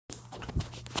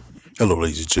Hello,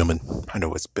 ladies and gentlemen. I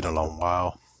know it's been a long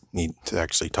while. Need to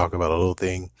actually talk about a little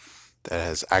thing that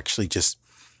has actually just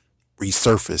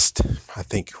resurfaced, I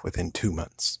think, within 2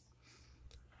 months.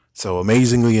 So,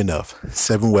 amazingly enough,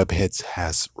 Sevenwebheads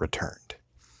has returned.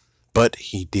 But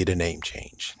he did a name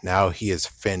change. Now he is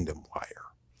Fandom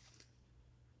Wire.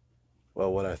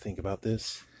 Well, what I think about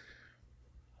this?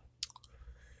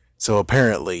 So,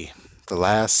 apparently, the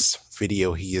last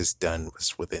video he has done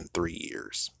was within 3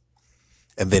 years.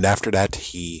 And then after that,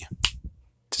 he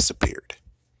disappeared.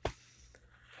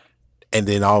 And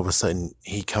then all of a sudden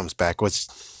he comes back.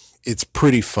 It's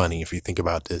pretty funny if you think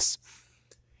about this.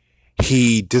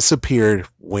 He disappeared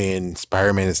when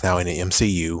Spider-Man is now in the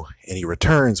MCU, and he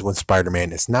returns when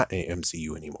Spider-Man is not in the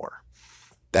MCU anymore.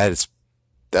 That's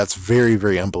very,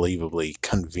 very unbelievably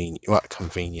convenient. Well,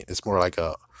 convenient. It's more like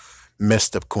a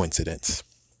messed up coincidence.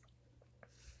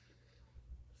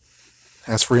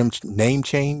 As for him name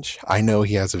change, I know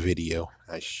he has a video.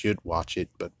 I should watch it,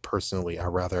 but personally, I'd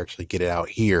rather actually get it out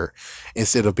here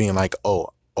instead of being like, oh,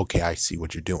 okay, I see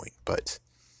what you're doing. But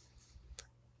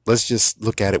let's just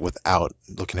look at it without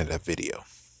looking at that video.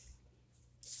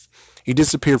 He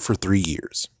disappeared for 3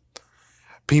 years.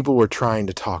 People were trying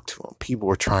to talk to him. People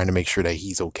were trying to make sure that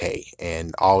he's okay.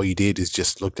 And all he did is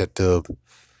just looked at the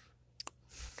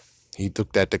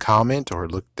comment or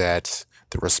looked at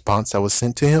the response that was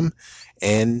sent to him,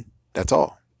 and that's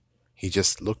all. He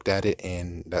just looked at it,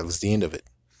 and that was the end of it.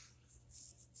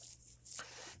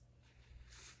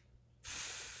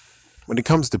 When it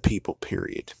comes to people,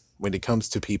 period, when it comes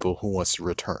to people who wants to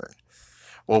return,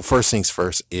 well, first things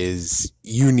first is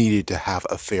you needed to have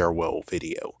a farewell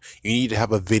video. You need to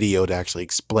have a video to actually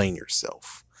explain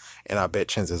yourself. And I bet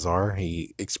chances are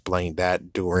he explained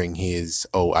that during his,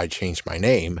 oh, I changed my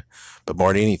name. But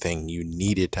more than anything, you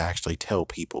needed to actually tell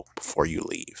people before you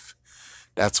leave.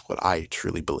 That's what I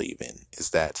truly believe in,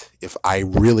 is that if I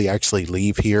really actually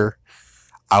leave here,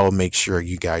 I will make sure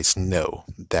you guys know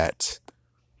that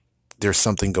there's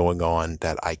something going on,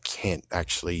 that I can't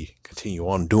actually continue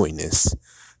on doing this.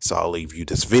 So I'll leave you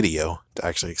this video to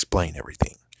actually explain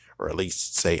everything, or at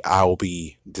least say I will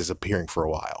be disappearing for a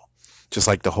while. Just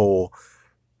like the whole,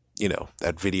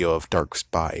 that video of Dark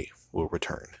Spy will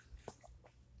return.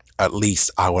 At least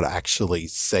I would actually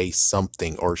say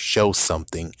something or show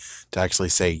something to actually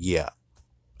say, yeah,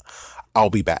 I'll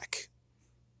be back.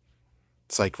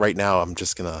 It's like right now I'm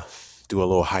just gonna do a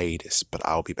little hiatus, but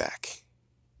I'll be back.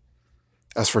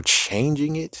 As for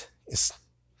changing it, it's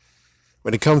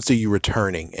when it comes to you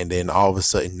returning and then all of a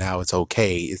sudden now it's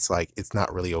okay, it's like it's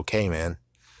not really okay, man.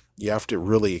 You have to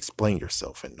really explain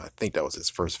yourself, and I think that was his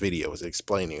first video, was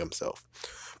explaining himself.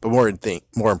 But more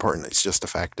important, it's just the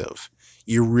fact of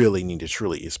you really need to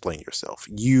truly explain yourself.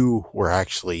 You were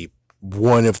actually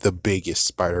one of the biggest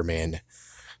Spider-Man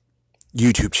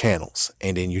YouTube channels,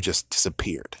 and then you just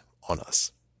disappeared on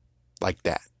us like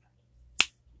that.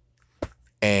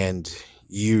 And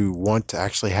you want to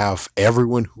actually have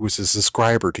everyone who is a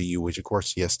subscriber to you, which of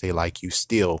course, yes, they like you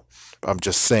still. But I'm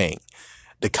just saying,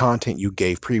 the content you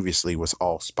gave previously was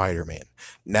all Spider-Man.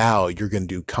 Now you're going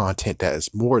to do content that is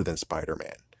more than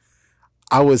Spider-Man.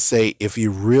 I would say if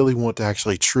you really want to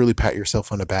actually truly pat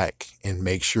yourself on the back and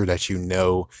make sure that you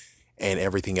know and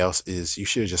everything else is, you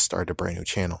should have just started a brand new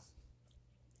channel.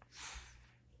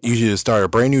 You should have started a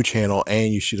brand new channel,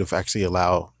 and you should have actually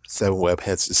allowed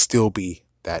Sevenwebheads to still be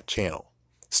that channel.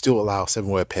 Still allow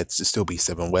Sevenwebheads to still be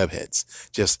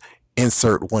Sevenwebheads. Just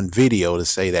insert one video to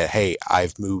say that, hey,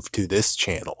 I've moved to this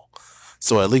channel.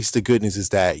 So at least the good news is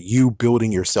that you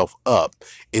building yourself up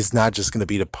is not just going to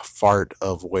be the part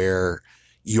of where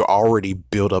you already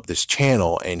build up this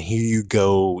channel and here you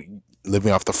go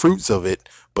living off the fruits of it,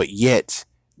 but yet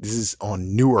this is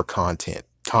on newer content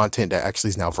that actually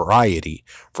is now variety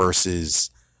versus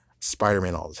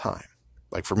Spider-Man all the time.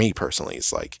 Like for me personally,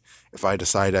 it's like if I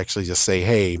decide to actually just say,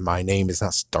 hey, my name is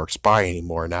not Dark Spy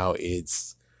anymore, now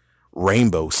it's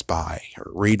Rainbow Spy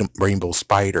or Rainbow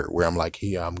Spider, where I'm like,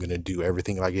 yeah, I'm gonna do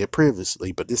everything like I did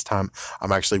previously, but this time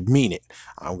I'm actually mean it.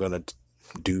 I'm gonna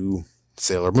do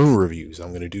Sailor Moon reviews.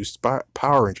 I'm gonna do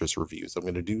Power Rangers reviews. I'm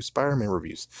gonna do Spider-Man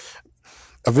reviews.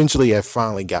 Eventually, I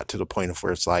finally got to the point of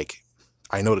where it's like,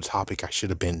 I know the topic I should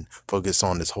have been focused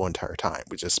on this whole entire time,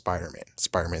 which is Spider-Man.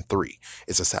 Spider-Man 3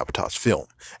 is a sabotage film,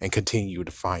 and continue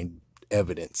to find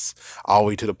evidence all the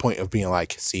way to the point of being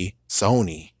like, see,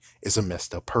 Sony is a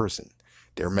messed up person.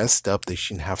 They're messed up. They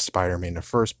shouldn't have Spider-Man in the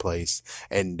first place,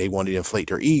 and they wanted to inflate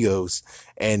their egos,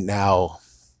 and now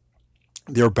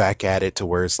they're back at it to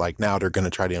where it's like now they're going to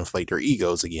try to inflate their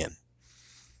egos again.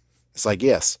 It's like,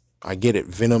 yes, I get it.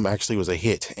 Venom actually was a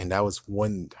hit, and that was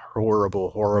one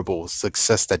horrible, horrible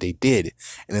success that they did.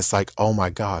 And it's like, oh my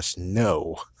gosh,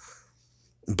 no.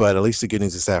 But at least the good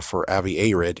news is that for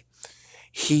Avi Arad,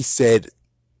 he said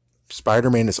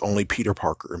Spider-Man is only Peter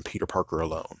Parker and Peter Parker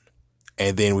alone.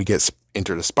 And then we get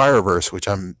into the Spider-Verse, which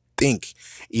I'm think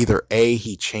either A,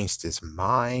 he changed his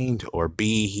mind, or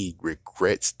B, he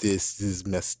regrets this is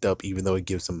messed up, even though it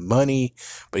gives him money,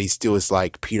 but he still is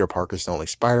like Peter Parker's the only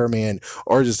Spider-Man,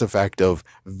 or just the fact of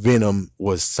Venom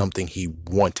was something he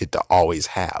wanted to always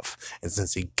have. And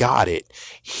since he got it,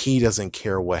 he doesn't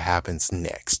care what happens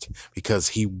next because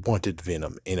he wanted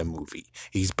Venom in a movie.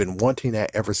 He's been wanting that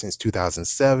ever since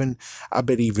 2007. I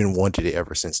bet he even wanted it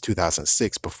ever since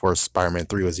 2006 before Spider-Man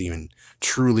 3 was even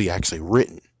truly actually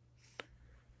written.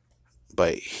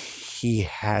 But he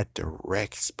had to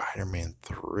wreck Spider-Man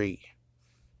 3.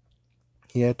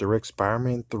 He had to wreck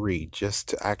Spider-Man 3 just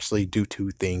to actually do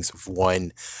two things.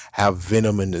 One, have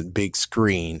Venom in the big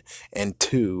screen, and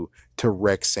two, to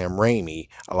wreck Sam Raimi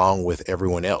along with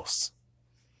everyone else.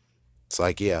 It's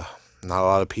like, yeah, not a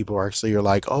lot of people actually are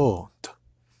like, oh,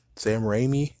 Sam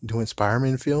Raimi doing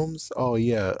Spider-Man films? Oh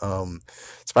yeah,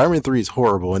 Spider-Man 3 is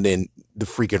horrible, and then the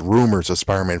freaking rumors of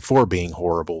Spider-Man 4 being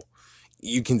horrible.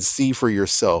 You can see for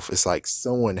yourself, it's like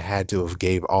someone had to have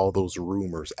gave all those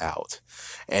rumors out.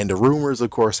 And the rumors, of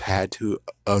course, had to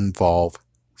involve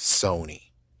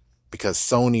Sony. Because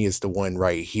Sony is the one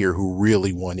right here who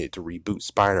really wanted to reboot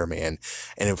Spider-Man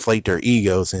and inflate their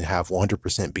egos and have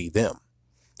 100% be them.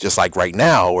 Just like right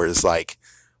now, where it's like,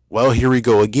 well, here we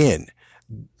go again.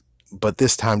 But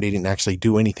this time they didn't actually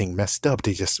do anything messed up.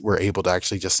 They just were able to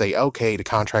actually just say, okay, the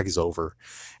contract is over.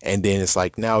 And then it's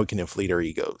like, now we can inflate our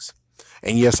egos.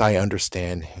 And yes, I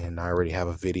understand. And I already have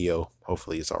a video.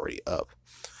 Hopefully it's already up.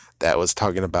 That was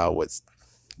talking about what's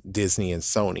Disney and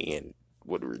Sony and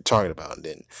what we were talking about. And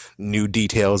then new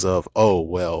details of, oh,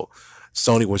 well,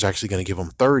 Sony was actually going to give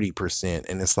them 30%.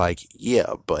 And it's like,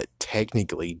 yeah, but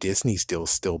technically Disney's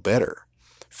still better.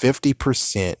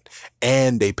 50%,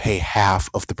 and they pay half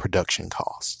of the production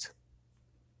cost.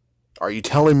 Are you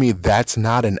telling me that's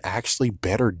not an actually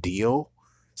better deal?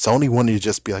 Sony wanted to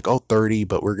just be like, oh, 30,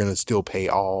 but we're going to still pay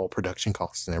all production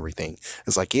costs and everything.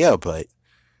 It's like, yeah, but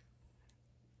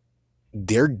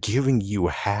they're giving you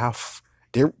half.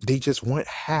 They just want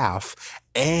half,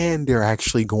 and they're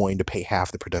actually going to pay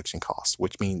half the production cost,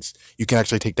 which means you can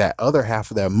actually take that other half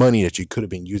of that money that you could have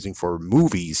been using for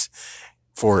movies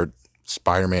for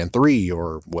Spider-Man 3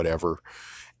 or whatever,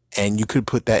 and you could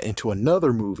put that into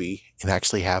another movie and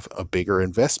actually have a bigger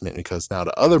investment because now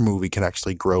the other movie can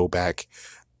actually grow back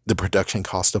the production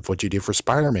cost of what you did for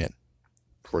Spider-Man,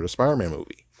 for the Spider-Man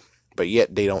movie. But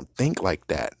yet they don't think like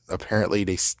that. Apparently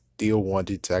they still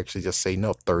wanted to actually just say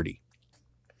no, 30.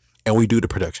 And we do the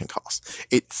production costs.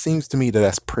 It seems to me that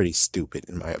that's pretty stupid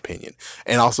in my opinion.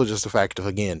 And also just the fact of,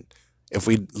 again, if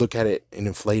we look at it in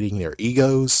inflating their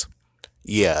egos,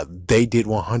 yeah, they did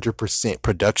 100%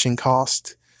 production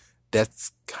cost.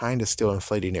 That's kind of still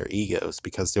inflating their egos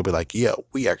because they'll be like, yeah,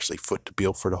 we actually foot the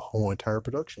bill for the whole entire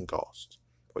production cost.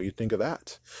 What do you think of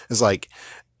that? It's like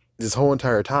this whole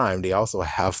entire time, they also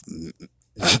have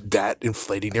that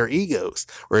inflating their egos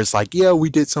where it's like, yeah, we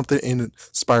did something in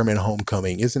Spider-Man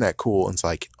Homecoming. Isn't that cool? And it's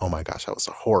like, oh my gosh, that was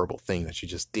a horrible thing that you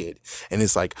just did. And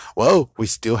it's like, well, we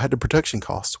still had the production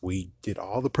costs. We did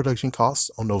all the production costs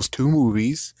on those two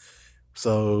movies.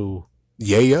 So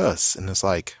yay us. And it's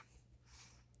like,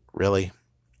 really?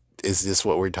 Is this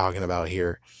what we're talking about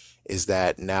here? Is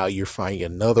that now you're finding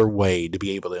another way to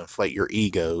be able to inflate your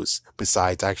egos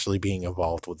besides actually being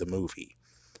involved with the movie?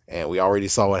 And we already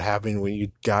saw what happened when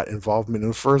you got involvement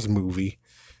in the first movie.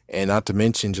 And not to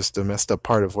mention just the messed up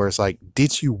part of where it's like,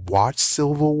 did you watch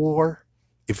Civil War?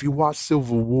 If you watch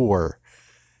Civil War,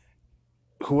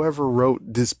 whoever wrote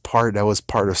this part that was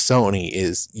part of Sony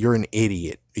is, you're an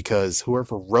idiot, because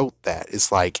whoever wrote that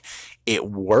is like, it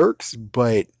works,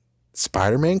 but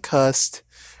Spider-Man cussed,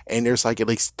 and there's like at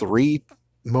least three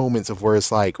moments of where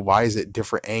it's like, why is it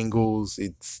different angles?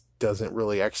 It doesn't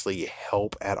really actually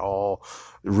help at all,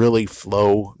 really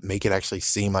flow, make it actually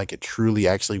seem like it truly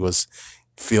actually was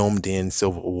filmed in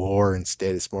Civil War.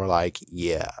 Instead, it's more like,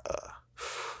 yeah,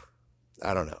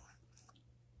 I don't know.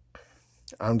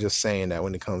 I'm just saying that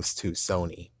when it comes to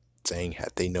Sony saying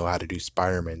that they know how to do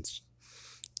Spider-Man,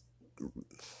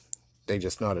 they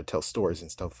just know how to tell stories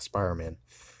and stuff with Spider-Man.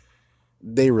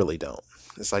 They really don't.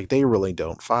 It's like they really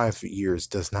don't. 5 years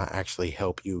does not actually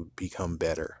help you become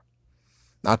better.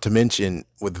 Not to mention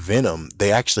with Venom,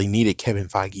 they actually needed Kevin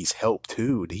Feige's help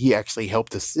too. He actually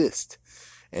helped assist.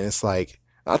 And it's like,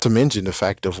 not to mention the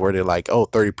fact of where they're like, oh,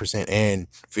 30% and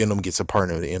Venom gets a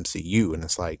partner of the MCU. And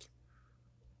it's like,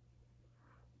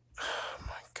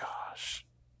 My gosh.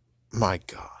 My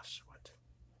gosh. What?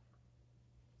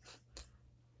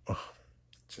 Oh,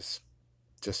 just,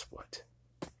 just what?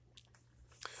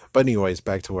 But anyways,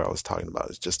 back to what I was talking about.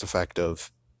 It's just the fact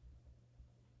of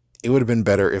it would have been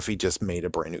better if he just made a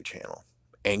brand new channel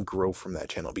and grow from that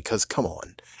channel. Because come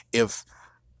on, if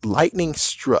lightning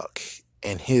struck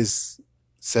and his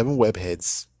Seven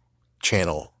Webheads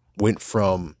channel went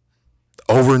from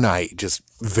overnight just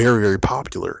very, very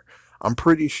popular, I'm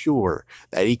pretty sure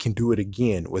that he can do it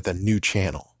again with a new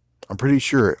channel. I'm pretty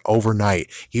sure overnight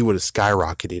he would have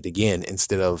skyrocketed again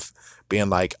instead of being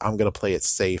like, I'm going to play it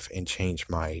safe and change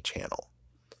my channel.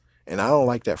 And I don't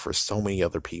like that for so many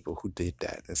other people who did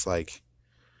that. It's like,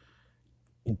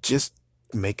 just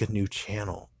make a new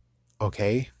channel,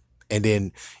 okay? And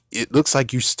then it looks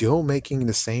like you're still making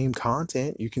the same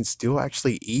content. You can still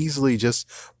actually easily just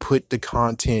put the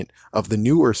content of the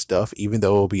newer stuff, even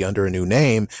though it'll be under a new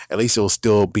name. At least it'll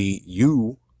still be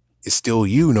you. It's still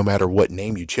you, no matter what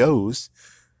name you chose.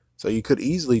 So you could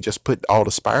easily just put all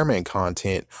the Spider-Man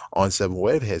content on Seven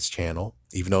Webheads channel,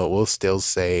 even though it will still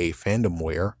say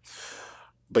Fandomware.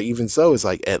 But even so, it's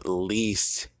like at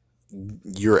least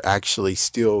you're actually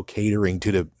still catering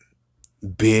to the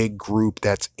big group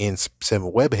that's in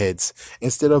Seven Webheads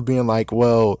instead of being like,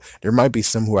 well, there might be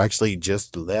some who actually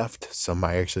just left, some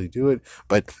might actually do it,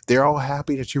 but they're all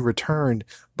happy that you returned.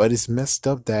 But it's messed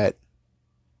up that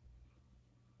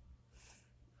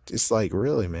it's like,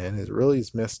 really, man, it really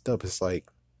is messed up. It's like,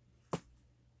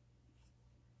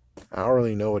 I don't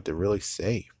really know what to really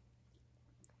say.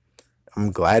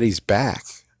 I'm glad he's back,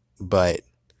 but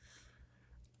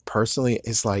personally,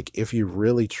 it's like, if you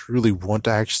really truly want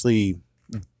to actually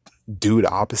do the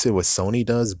opposite what Sony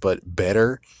does, but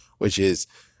better, which is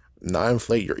not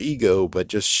inflate your ego, but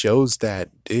just shows that,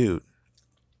 dude,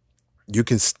 you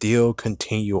can still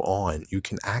continue on. You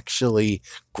can actually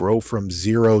grow from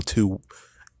zero to,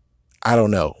 I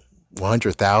don't know,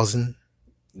 100,000,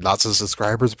 lots of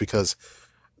subscribers, because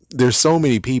there's so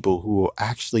many people who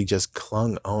actually just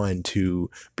clung on to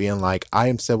being like, I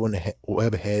am Seven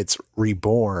Webheads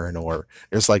Reborn, or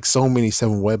there's like so many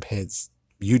Seven Webheads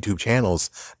YouTube channels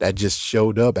that just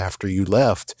showed up after you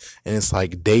left. And it's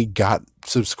like they got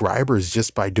subscribers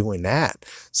just by doing that.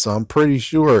 So I'm pretty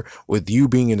sure with you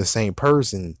being in the same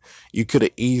person, you could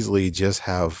have easily just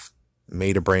have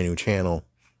made a brand new channel,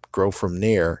 grow from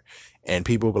there, and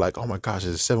people will be like, oh my gosh,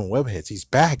 there's Seven Webheads. He's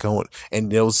back on,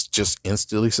 and they'll just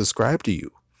instantly subscribe to you.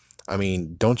 I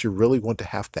mean, don't you really want to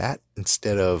have that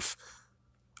instead of,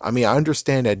 I mean, I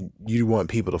understand that you want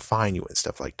people to find you and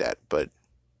stuff like that, but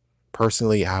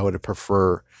personally, I would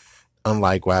prefer,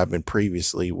 unlike what I've been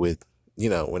previously with,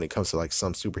 when it comes to like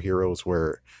some superheroes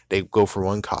where they go from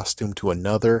one costume to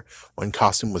another. One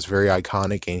costume was very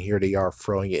iconic, and here they are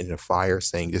throwing it in the fire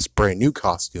saying this brand new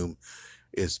costume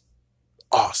is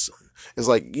awesome. It's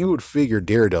like you would figure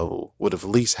Daredevil would have at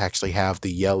least actually have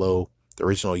the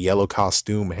original yellow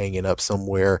costume hanging up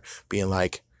somewhere, being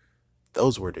like,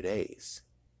 those were the days.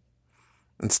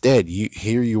 Instead,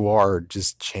 you are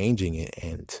just changing it,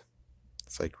 and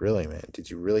it's like, really, man, did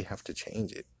you really have to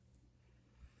change it?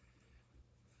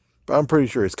 But I'm pretty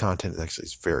sure his content actually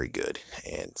is very good,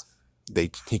 and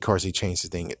of course he changed the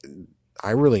thing.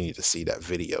 I really need to see that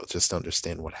video just to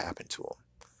understand what happened to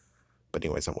him. But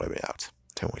anyways, I'm webbing out.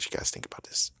 Tell me what you guys think about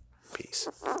this. Peace.